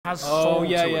has soul Oh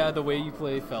yeah, to yeah. it. The way you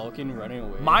play Falcon running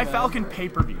away. My man. Falcon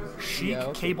pay-per-view, Chic Yeah,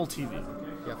 okay. cable TV.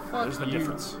 Yeah, fuck There's the you.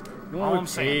 difference. You All I'm want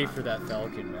to pay saying. for that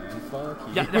Falcon, man. Fuck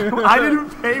you. Yeah, I didn't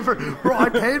pay for. Bro, I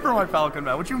paid for my Falcon,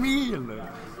 man. What you mean?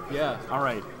 Yeah. All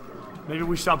right. Maybe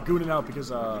we stop gooning out because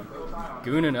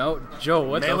Gooning out? Joe,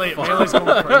 what Melee, the fuck? Melee's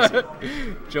going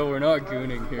crazy. Joe, we're not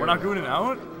gooning here. We're not gooning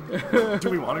out? Do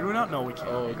we want to goon out? No, we can't.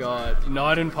 Oh god.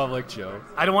 Not in public, Joe.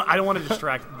 I don't want to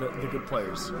distract the good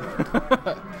players.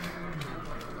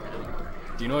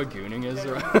 Do you know what gooning is?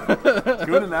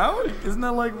 Gooning out? Isn't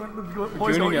that like when the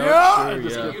boys go, Gooning yeah? out? And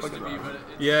just Sure, get yeah. fucking-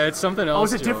 Yeah, it's something else. Oh,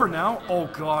 is it Joe. different now? Oh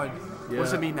god. What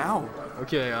does Yeah. it mean now?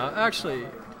 Okay, actually,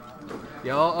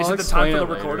 yeah, I'll Is it the explain time for it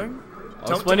the later. recording?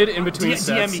 I'll explain it in between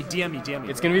sets. DM me.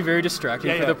 It's gonna be very distracting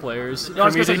Yeah, for yeah. the players. No, I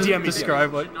was for me gonna to say DM me,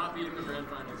 describe what.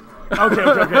 Okay,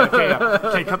 yeah.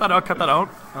 Okay, cut that out. Cut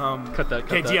that.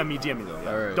 Okay, DM me though.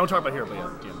 Yeah. All right. Don't talk about here, but yeah,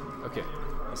 DM me. Okay,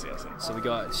 I see. so we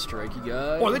got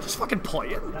Strikeyguy. Oh, they just fucking play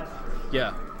it?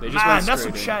 Yeah, they just Man, went that's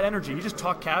some straight in. chat energy. You just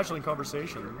talk casually in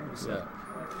conversation. Yeah.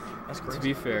 That's To crazy.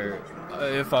 be fair,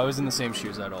 if I was in the same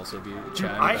shoes, I'd also be Dude,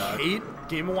 chatting I back. hate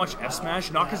Game & Watch F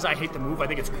Smash, not because I hate the move, I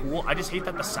think it's cool. I just hate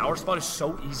that the sour spot is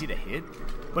so easy to hit.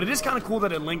 But it is kind of cool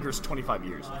that it lingers 25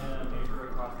 years.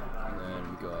 And then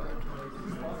we got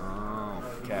Oh,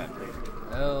 okay.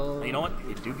 L. You know what?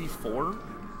 It do be 4.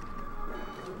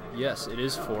 Yes, it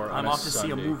is 4 on I'm a off to see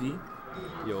a Sunday. movie,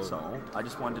 Yo, so I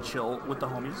just wanted to chill with the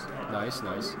homies. nice.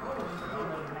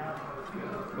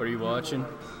 What are you watching?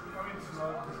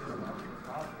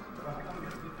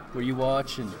 What are you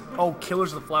watching? Oh,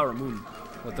 Killers of the Flower Moon.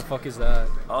 What the fuck is that?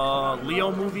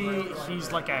 Leo movie.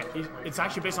 He's like it's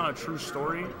actually based on a true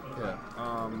story.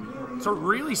 Yeah. It's a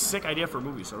really sick idea for a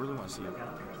movie, so I really want to see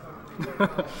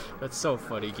it. That's so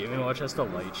funny. Game & Watch has the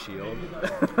light shield.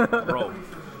 Bro.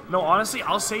 No, honestly,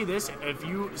 I'll say this: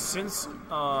 since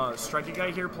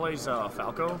Strikeyguy here plays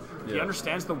Falco, he Yeah.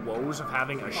 understands the woes of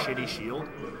having a shitty shield.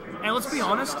 And let's be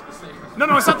honest. No,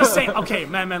 it's not the same. Okay,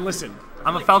 man, listen.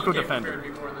 I'm a Falco defender.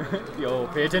 Yo,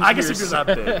 pay attention I to guess your if you're that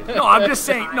set. big. No, I'm just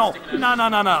saying. No. I'm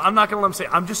not gonna let him say.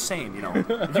 I'm just saying. You know,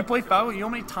 if you play Falco, you know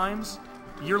how many times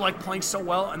you're like playing so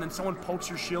well, and then someone pokes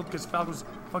your shield because Falco's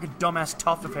fucking dumbass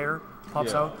tuft of hair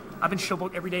pops Yeah. out. I've been shield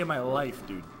poked every day of my life,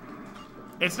 dude.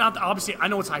 It's not obviously. I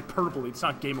know it's hyperbole. It's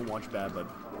not Game & Watch bad, but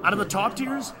out of the top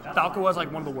tiers, Falco has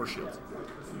like one of the worst shields.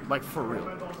 Like for real.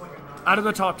 Out of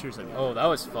the top tiers, I mean. Oh, that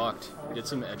was fucked. We did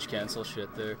some edge cancel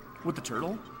shit there. With the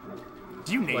turtle.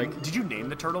 Did you name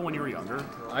the turtle when you were younger?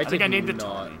 I think I named it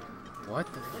not. Tommy.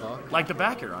 What the fuck? Like the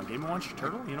back here on Game & Watch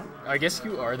turtle, you know? I guess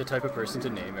you are the type of person to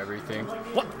name everything.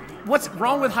 What's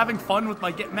wrong with having fun with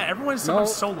my game? Man, everyone is sometimes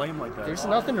No, so lame like that. there's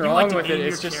nothing You wrong like to with it, name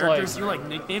it's your just characters, like- you like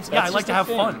nicknames. That's Yeah, I like just to a have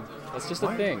thing. fun. That's just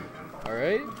a thing. All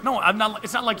right? No, I'm not.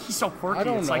 It's not like he's so quirky. I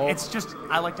don't it's know. like it's just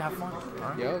I like to have fun. All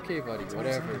right? Yeah, okay, buddy.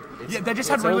 Whatever. It's, Yeah, that just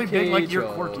had it's really big okay, like your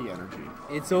Joe. quirky energy.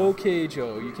 It's okay,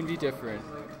 Joe. You can be different.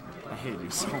 I hate you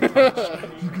so much.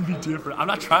 You can be different. I'm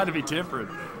not trying to be different.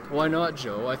 Why not,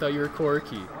 Joe? I thought you were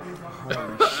quirky.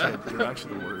 Holy shit, you're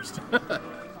actually the worst.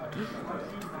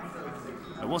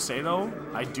 I will say though,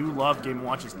 I do love Game &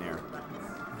 Watch's Nair.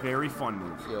 Very fun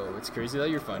move. Yo, it's crazy that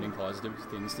you're finding positive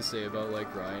things to say about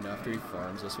like Ryan after he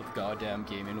farms us with goddamn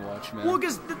Game & Watch, man. Well,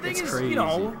 because the thing It's is, crazy. you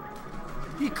know,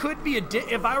 he could be a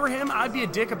dick. If I were him, I'd be a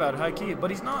dick about it, high key, but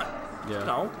he's not. Yeah.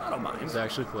 No, I don't mind. He's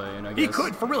actually playing, I guess. He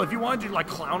could, for real. If you wanted to like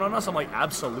clown on us, I'm like,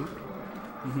 absolutely.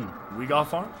 We got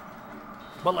farm.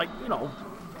 But like, you know,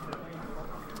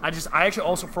 I actually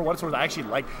also, for what it's worth, I actually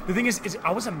like. The thing is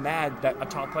I wasn't mad that a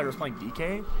top player was playing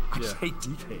DK. I just hate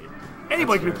DK.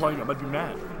 Anybody could be playing him, I'd be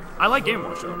mad. I like Game &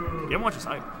 Watch though. Game & Watch is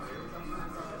hype.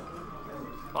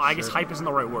 Well, I guess hype isn't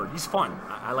the right word. He's fun.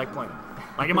 I like playing him.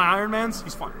 Like in my Iron Mans,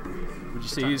 he's fun. Would you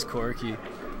say he's quirky?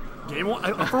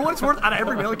 For what it's worth, out of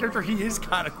every melee character, he is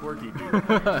kind of quirky, dude.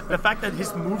 The fact that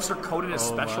his moves are coded as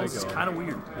Oh my specials is God. kind of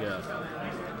weird. Yeah.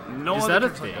 No Is other that a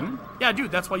character like thing? Yeah,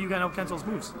 dude, that's why you can't out-cancel his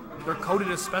moves. They're coded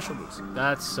as special moves.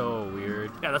 That's so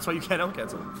weird. Yeah, that's why you can't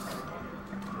out-cancel them.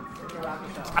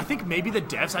 I think maybe the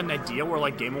devs had an idea where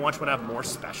like Game & Watch would have more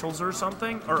specials or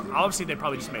something. Or obviously they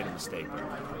probably just made a mistake.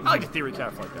 I like a theory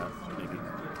calf like that, maybe.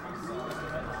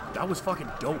 That was fucking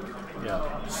dope.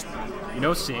 Yeah. You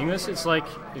know, seeing this, it's like,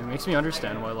 it makes me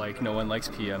understand why, like, no one likes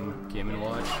PM Game &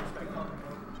 Watch.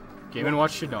 Game &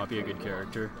 Watch should not be a good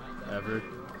character, ever.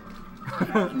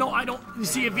 No, I don't. You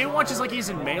see, if Game & Watch is like he's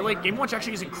in Melee, Game & Watch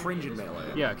actually isn't cringe in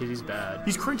Melee. Yeah, because he's bad.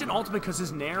 He's cringe in Ultimate because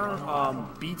his Nair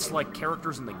beats like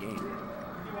characters in the game.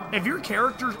 If your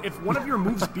character, if one of your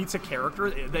moves beats a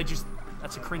character,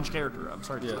 that's a cringe character. I'm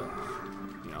sorry to say.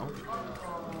 You know?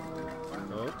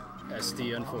 Oh,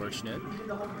 SD unfortunate.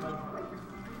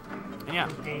 And yeah,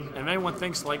 and if anyone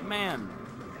thinks like, man,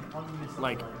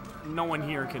 like no one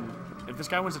here can. If this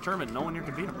guy wins the tournament, no one here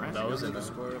can beat him, right? That was in The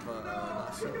score of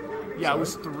last year. Yeah, it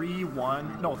was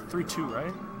 3-1. No, 3-2,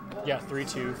 right? Yeah,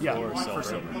 3-2 Yeah, for for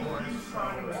silver.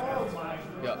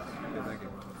 Yeah, Thank you.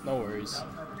 no worries.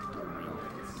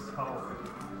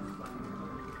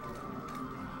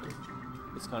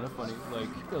 It's kind of funny. Like,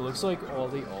 it looks like all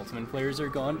the Ultimate players are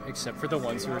gone, except for the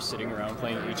ones who are sitting around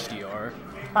playing HDR.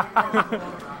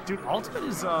 Dude, Ultimate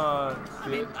is The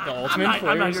Ultimate I'm not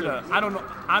players. here to, I don't know.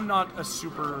 I'm not a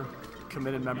super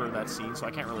committed member of that scene, so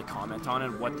I can't really comment on it.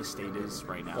 What the state is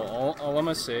right now. Well, all I'm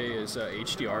gonna say is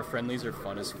HDR friendlies are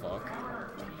fun as fuck.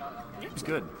 It was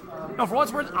good. No, for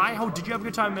what's worth, did you have a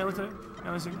good time in Melee today?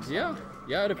 Melee Singles? Yeah,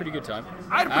 I had a pretty good time.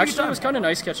 I had a pretty good Actually, time. it was kind of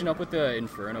nice catching up with the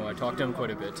Inferno. I talked to him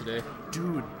quite a bit today.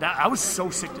 Dude, I was so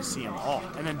sick to see him. Oh,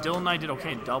 and then Dylan and I did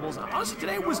okay in doubles. Honestly,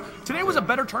 today was a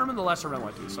better tournament than the last tournament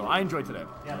I went to, so I enjoyed today.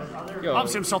 Yo,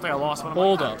 Obviously, I'm salty I lost, but I'm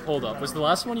hold like, up. Was the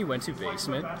last one you went to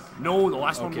basement? No, the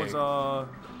last Okay. one was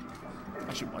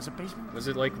actually, was it basement? Was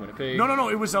it like Winnipeg? No,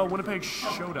 it was Winnipeg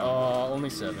Showdown. Only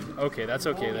 7. Okay, that's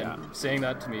okay then. Yeah. Saying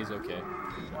that to me is okay.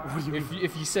 What do you mean?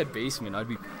 If you said basement, I'd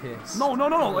be pissed. No.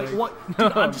 Like what?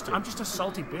 Dude, I'm just a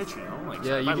salty bitch, you know. Like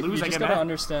Yeah, if I you lose, I just get gotta mad.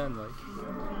 understand, like,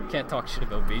 you can't talk shit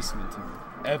about basement to me.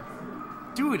 Ever.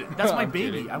 Dude, that's my I'm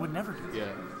baby. kidding. I would never do. Yeah,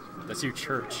 that's your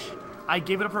church. I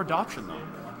gave it up for adoption, though.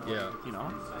 Yeah. You know.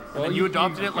 And Well, then you- you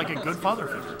adopted you- it like a good father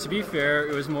figure. To be fair,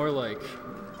 it was more like.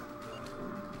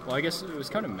 Well, I guess it was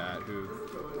kind of Matt who.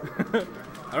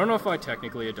 I don't know if I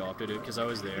technically adopted it because I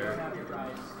was there.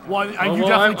 Well, you Well,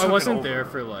 definitely I took it wasn't over. there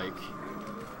for like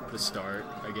the start,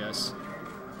 I guess.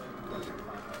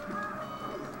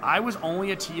 I was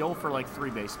only a TO for like 3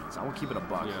 basements. I will keep it a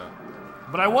buck. Yeah.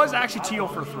 But I was actually TO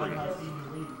for 3.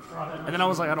 And then I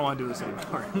was like, I don't want to do this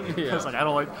anymore. Yeah. It's like, I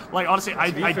don't like honestly,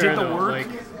 I be did fair, the though, work,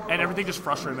 like- and everything just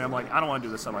frustrated me. I'm like, I don't want to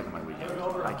do this on like my weekend.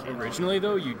 I can't. Originally,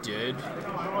 though, you did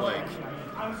like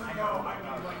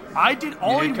I did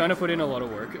all you did I kind of put in a lot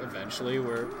of work eventually,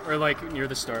 or like near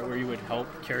the start, where you would help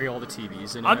carry all the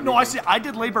TVs and no, I everything. see. I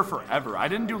did labor forever. I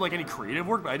didn't do like any creative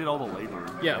work, but I did all the labor.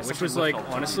 Yeah, I which essentially was like lifted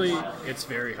all the honestly, TVs. it's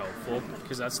very helpful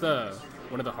because that's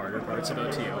one of the harder parts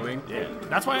about TOing. Yeah,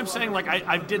 that's why I'm saying like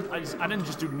I didn't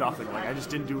just do nothing. Like I just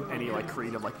didn't do any like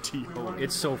creative like TO.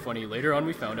 It's so funny. Later on,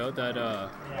 we found out that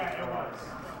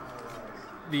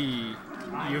the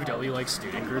U of W like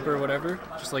student group or whatever,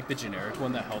 just like the generic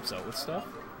one that helps out with stuff,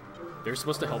 they're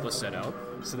supposed to help us set out.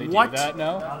 So they What? do that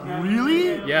now.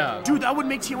 Really? Yeah. Dude, that would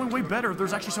make TOing way better if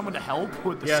there's actually someone to help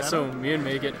with the Yeah. setup. So me and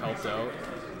May get helped out.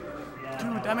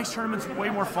 Dude, that makes tournaments way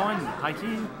more fun. High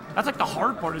key. That's like the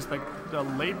hard part is like the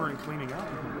labor and cleaning up.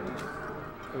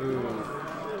 Ooh.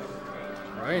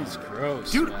 Ryan's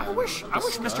gross. Dude, man. I wish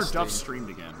Mr. Disgusting. Duff streamed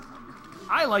again.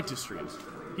 I liked his streams.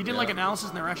 He did like Yeah. analysis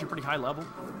and they were actually pretty high level.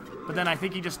 But then I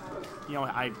think he just, you know,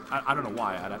 I don't know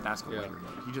why. I'd have to ask him Yeah. later.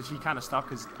 He kind of stopped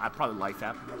because I probably like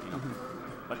that. You know.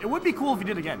 But it would be cool if he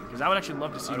did again because I would actually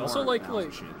love to see I'd more also like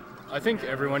analysis shit. I think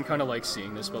everyone kind of likes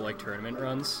seeing this, but like tournament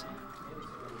runs,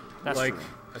 That's like true.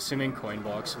 assuming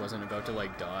Coinbox wasn't about to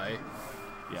like die,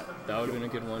 Yeah. that would have been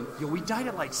a good one. Yo, we died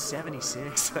at like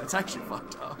 76. That's actually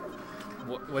fucked up.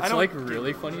 What's don't like get-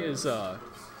 really funny is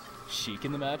Sheik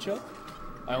in the matchup.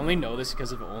 I only know this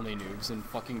because of Only Noobs, and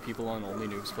fucking people on Only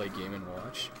Noobs play Game and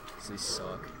Watch, 'cause they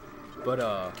suck. But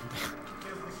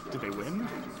Did they win?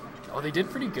 oh, they did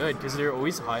pretty good because they're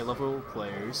always high level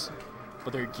players,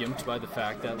 but they're gimped by the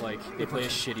fact that like they play a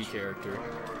shitty character.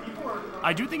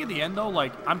 I do think at the end though,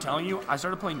 like I'm telling you, I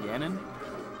started playing Ganon,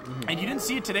 and you didn't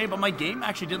see it today, but my game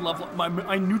actually did level.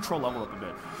 My neutral level up a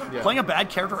bit. Yeah. Playing a bad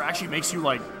character actually makes you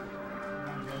like.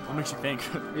 What makes you think?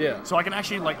 Yeah. So I can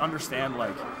actually like understand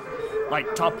like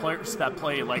top players that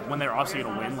play like when they're obviously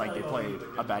gonna win, like they play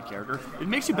a bad character. It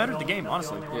makes you better at the game,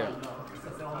 honestly. Yeah.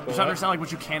 You just understand like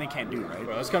what you can and can't do, right?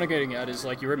 What I was kind of getting at is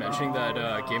like you were mentioning that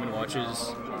Game and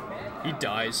Watches, he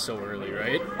dies so early,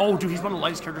 right? Oh, dude, he's one of the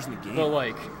lightest characters in the game. But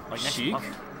like next Sheik,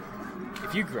 month.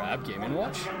 if you grab Game and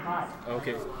Watch,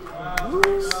 okay.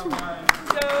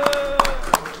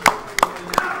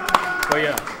 But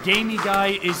yeah, Gamey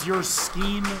Guy is your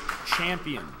scheme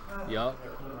champion. yeah.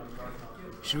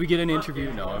 Should we get an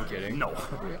interview? No, I'm kidding. No.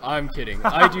 I'm kidding.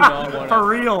 I do not want For to.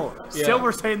 real. Yeah. Still,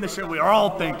 we're saying the shit we are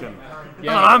all thinking.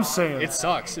 Yeah, That's what I'm saying. It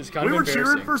sucks. It's kind We of were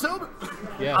cheering embarrassing. for Silver.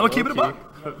 Yeah, I'm gonna keep it a low-key.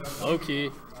 buck. Low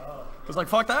key. It's like,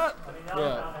 fuck that.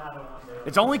 Yeah.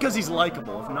 It's only because he's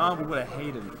likable. If not, we would have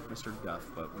hated Mr. Duff,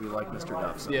 but we like Mr.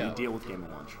 Duff, so Yeah. we deal with Game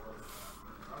 & Watch.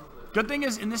 Good thing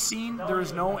is, in this scene, there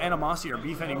is no animosity or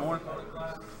beef anymore.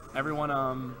 Everyone,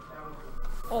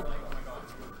 Oh.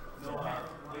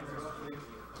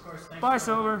 Bye,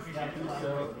 Silver.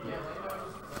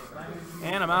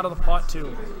 And I'm out of the pot,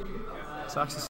 too. Sucks to